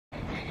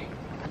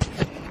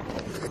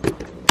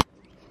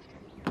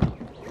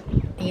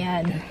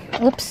Ayan.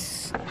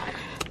 Oops.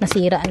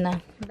 Nasira na.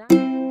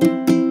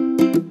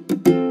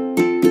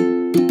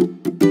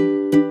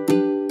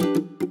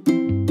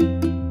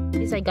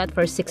 This I got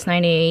for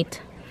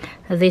 $6.98.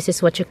 This is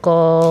what you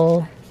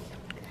call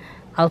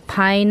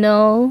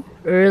Alpino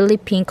Early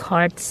Pink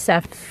Heart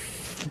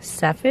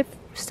Saffrage.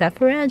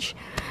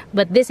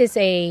 But this is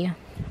a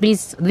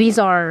these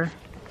are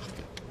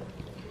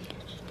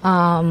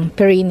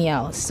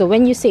perennials. So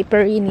when you say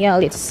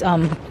perennial, it's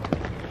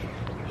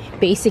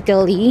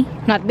basically,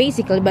 not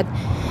basically, but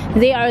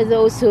they are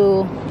those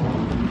who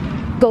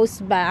goes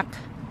back,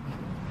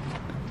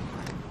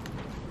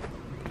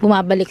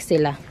 bumabalik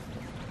sila.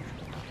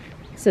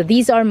 So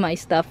these are my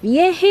stuff.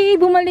 Yay!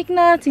 Bumalik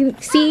na.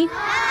 See?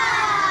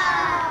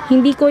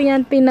 Hindi ko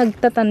yan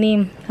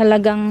pinagtatanim.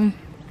 Halagang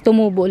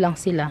tumubo lang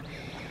sila.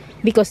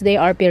 Because they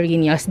are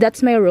perennials.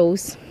 That's my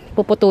rose.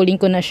 Puputulin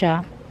ko na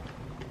siya.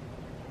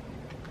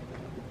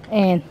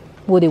 And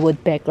woody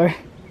woodpecker.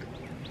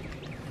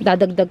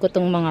 Dadagdag ko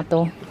tong mga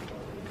to.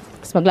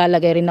 Tapos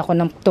maglalagay rin ako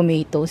ng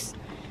tomatoes.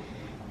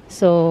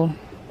 So,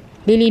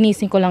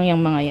 lilinisin ko lang yung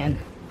mga yan.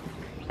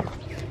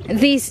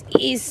 This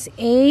is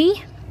a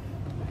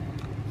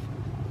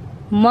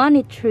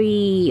money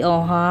tree.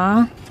 Oh,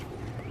 ha?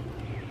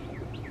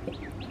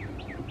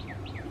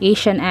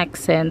 Asian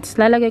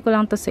accents. Lalagay ko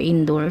lang to sa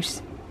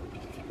indoors.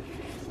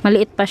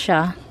 Maliit pa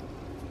siya.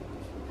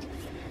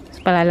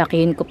 So,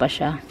 palalakihin ko pa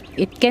siya.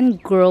 It can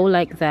grow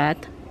like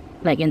that,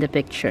 like in the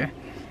picture.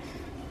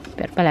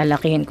 Pero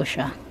palalakihin ko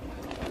siya.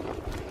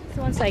 This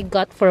ones I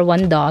got for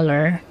 $1.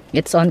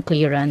 It's on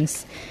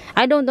clearance.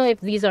 I don't know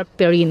if these are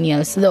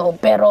perennials though,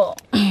 pero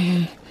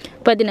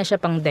pwede na siya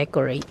pang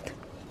decorate.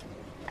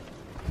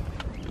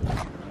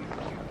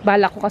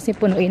 Bala ko kasi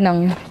punuin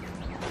ng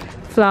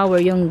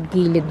flower yung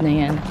gilid na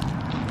yan.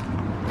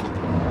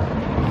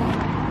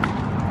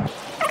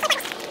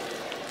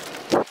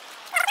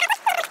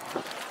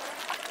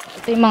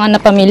 Ito yung mga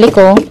napamili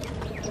ko.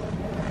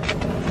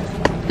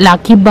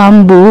 Lucky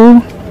bamboo,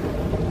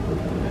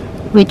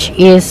 which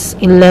is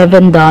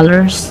 $11.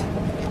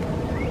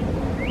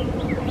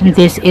 And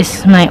this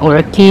is my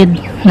orchid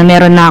na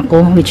meron na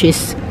ako, which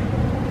is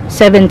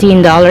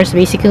 $17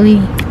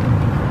 basically.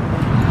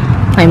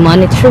 My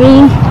money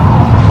tree,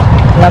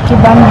 lucky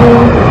bamboo,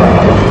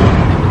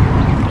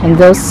 and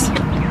those,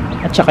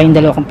 at saka yung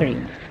dalawa kong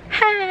perennial.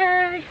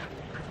 Hi!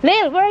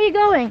 Lil, where are you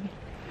going?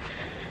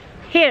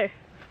 Here.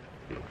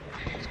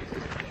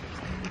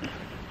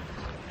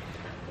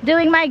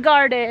 Doing my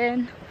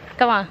garden.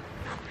 Come on.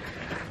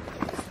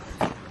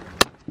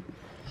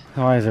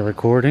 Why is it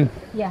recording?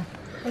 Yeah.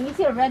 When you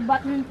see a red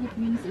button, it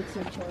means it's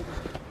your children.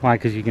 Why?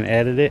 Because you can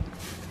edit it?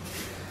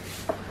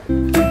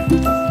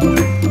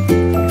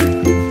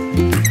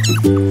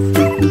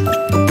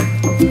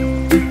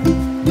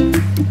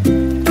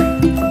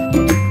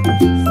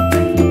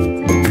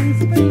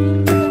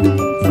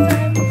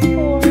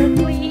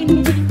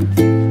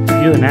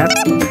 You and that?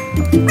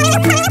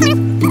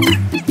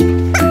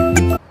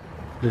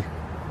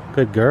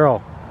 Good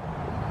girl.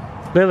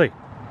 Lily,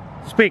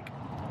 speak.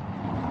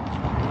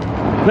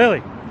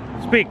 Lily,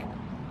 speak.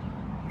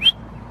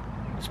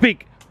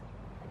 Speak.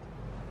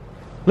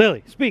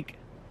 Lily, speak.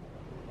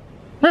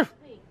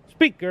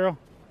 Speak, girl.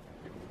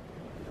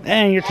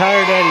 Dang, you're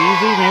tired that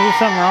easy. Maybe there's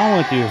something wrong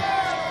with you.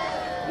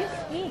 You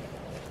speak.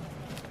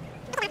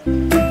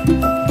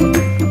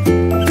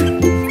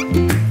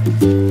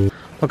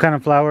 What kind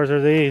of flowers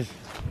are these?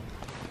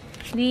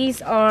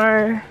 These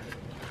are...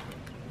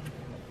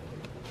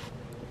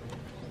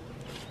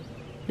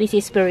 This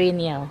is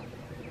perennial.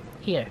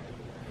 Here.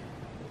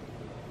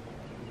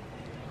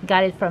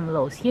 Got it from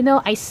Lowe's. You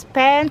know, I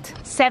spent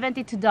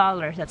 $72.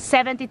 That's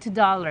 $72.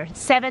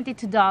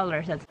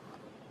 $72. That's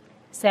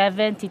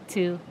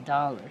 $72.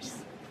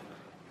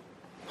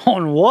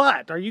 On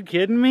what? Are you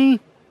kidding me?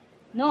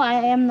 No, I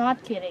am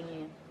not kidding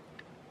you.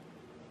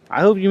 I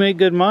hope you make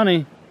good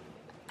money.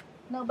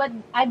 No, but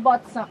I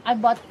bought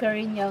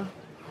perennial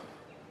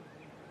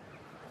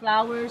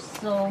flowers,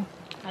 so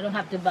I don't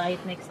have to buy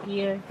it next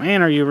year.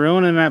 Man, are you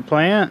ruining that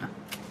plant?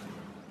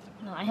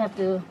 No, I have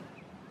to.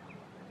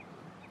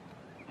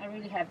 I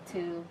really have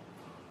to.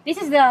 This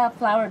is the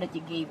flower that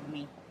you gave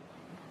me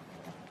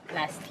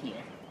last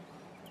year.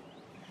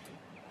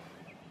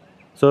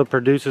 So it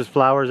produces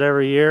flowers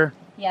every year?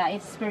 Yeah,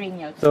 it's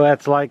perennial. So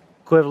that's like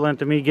equivalent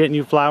to me getting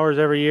you flowers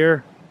every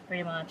year?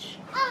 Pretty much.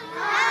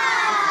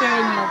 It's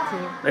perennial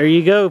too. There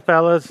you go,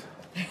 fellas.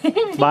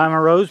 Buy them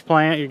a rose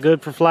plant. You're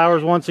good for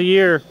flowers once a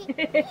year.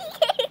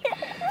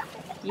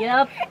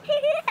 Yep.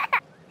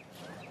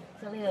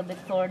 It's a little bit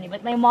thorny,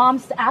 but my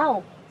mom's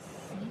ow.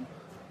 See?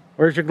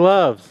 Where's your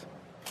gloves?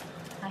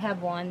 I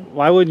have one.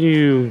 Why wouldn't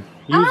you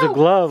use Ow! a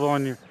glove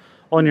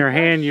on your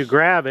hand? You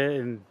grab it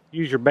and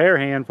use your bare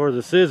hand for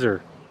the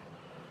scissor.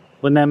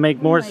 Wouldn't that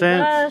make more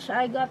sense? Oh my gosh,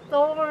 I got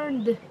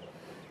thorned.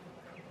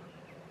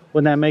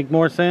 Wouldn't that make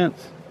more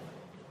sense?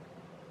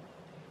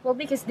 Well,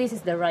 because this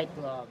is the right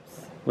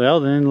gloves. Well,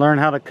 then learn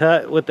how to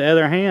cut with the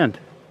other hand.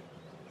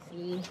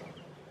 See?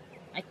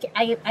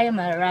 I am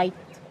a right.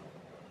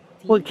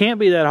 Well, it can't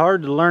be that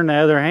hard to learn the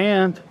other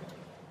hand.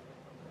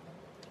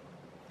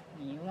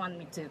 want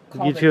me to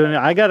cover Get you. it.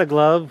 I got a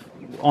glove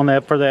on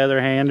that for the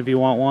other hand if you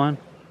want one.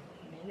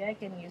 Maybe I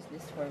can use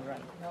this for right.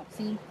 No,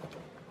 see,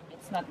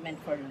 it's not meant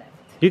for left.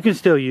 You can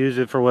still use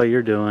it for what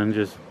you're doing.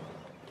 Just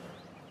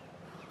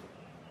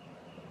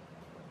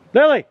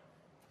Lily.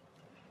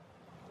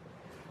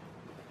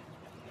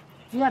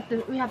 We have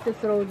to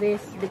throw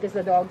this because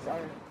the dogs are.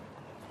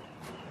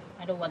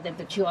 I don't want them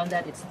to chew on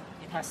that. It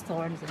has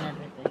thorns and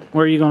everything.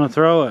 Where are you gonna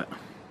throw it?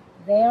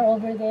 There,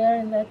 over there,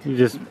 and that. You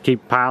just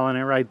keep piling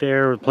it right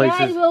there with places.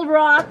 Yeah, it will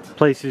rot.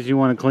 Places you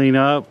want to clean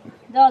up.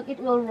 Dog, it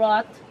will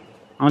rot.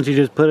 Why don't you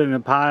just put it in a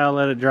pile,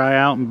 let it dry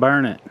out, and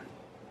burn it?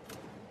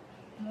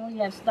 No,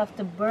 you have stuff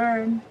to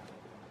burn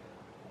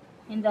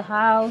in the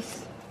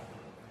house.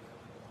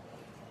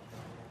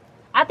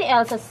 Ate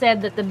Elsa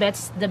said that the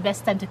best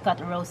time to cut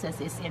roses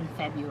is in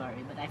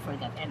February, but I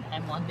forgot, and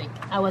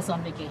I was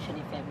on vacation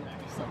in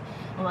February, so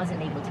I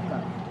wasn't able to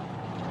cut.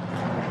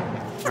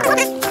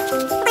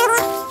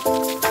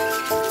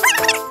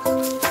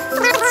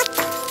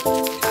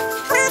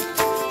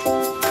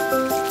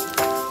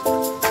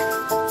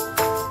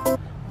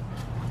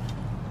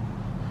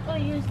 Oh,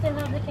 you still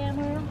have the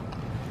camera?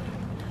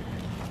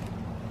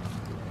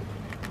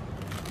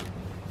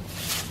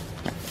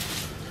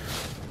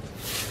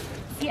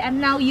 See, I'm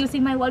now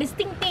using my Wallis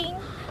Ting Ting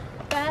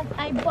that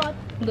I bought.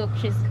 Look,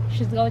 she's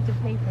going to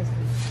play frisbee.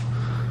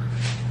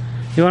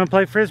 You want to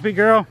play frisbee,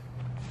 girl?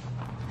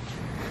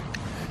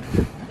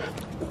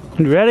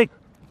 You ready?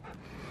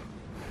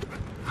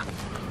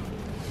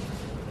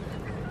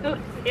 Oh,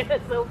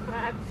 it's so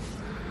fat.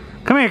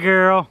 Come here,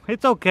 girl.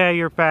 It's okay,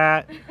 you're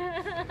fat.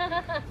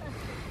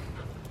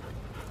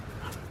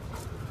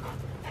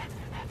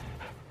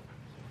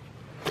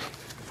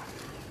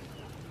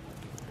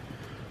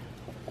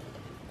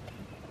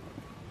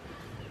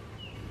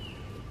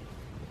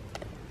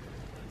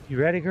 You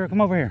ready, girl?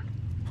 Come over here.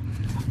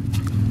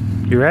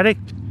 You ready?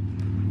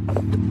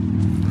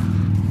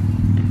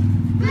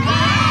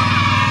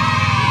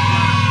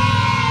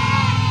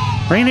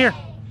 Bring it here.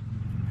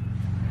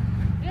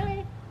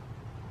 Really?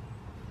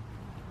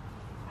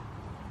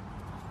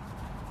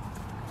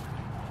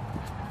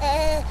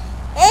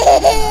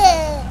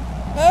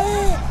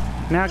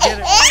 Now get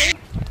it.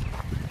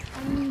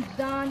 I'm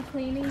done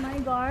cleaning my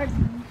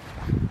garden.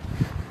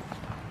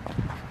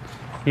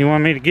 You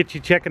want me to get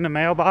you checking the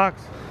mailbox?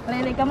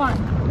 Lily, come on.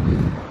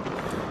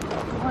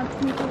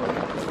 Wants me to.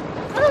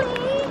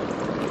 Lily!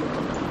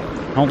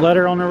 Don't let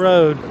her on the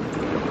road.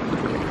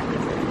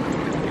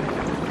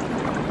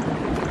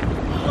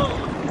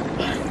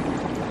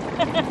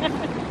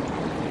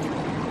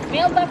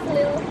 Mailbox,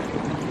 Lil.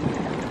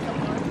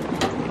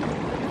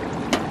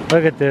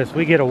 Look at this.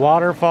 We get a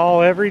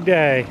waterfall every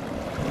day.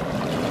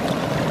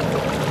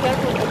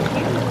 Careful, it's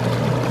cute.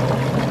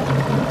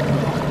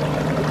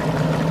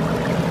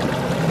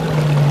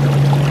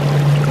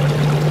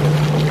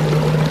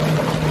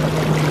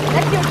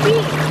 That's your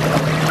feet.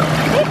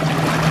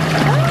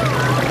 Ah.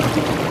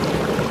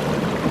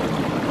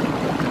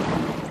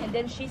 And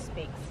then she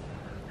speaks.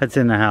 That's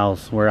in the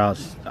house where I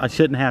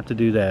shouldn't have to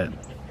do that.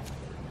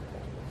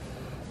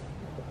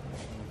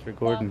 It's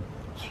recording.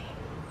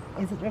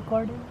 Is it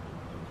recording?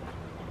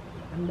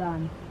 I'm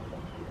done.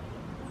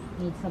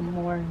 Need some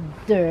more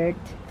dirt.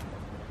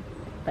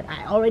 But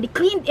I already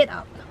cleaned it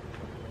up.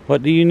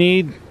 What do you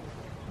need?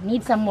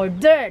 Need some more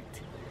dirt.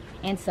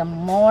 And some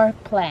more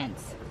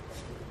plants.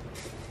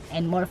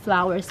 And more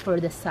flowers for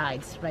the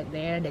sides right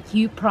there that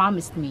you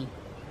promised me.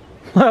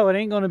 Well, it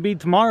ain't going to be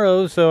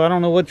tomorrow, so I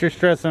don't know what you're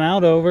stressing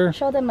out over.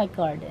 Show them my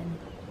garden.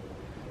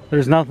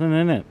 There's nothing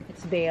in it.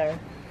 It's bare.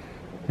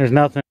 There's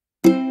nothing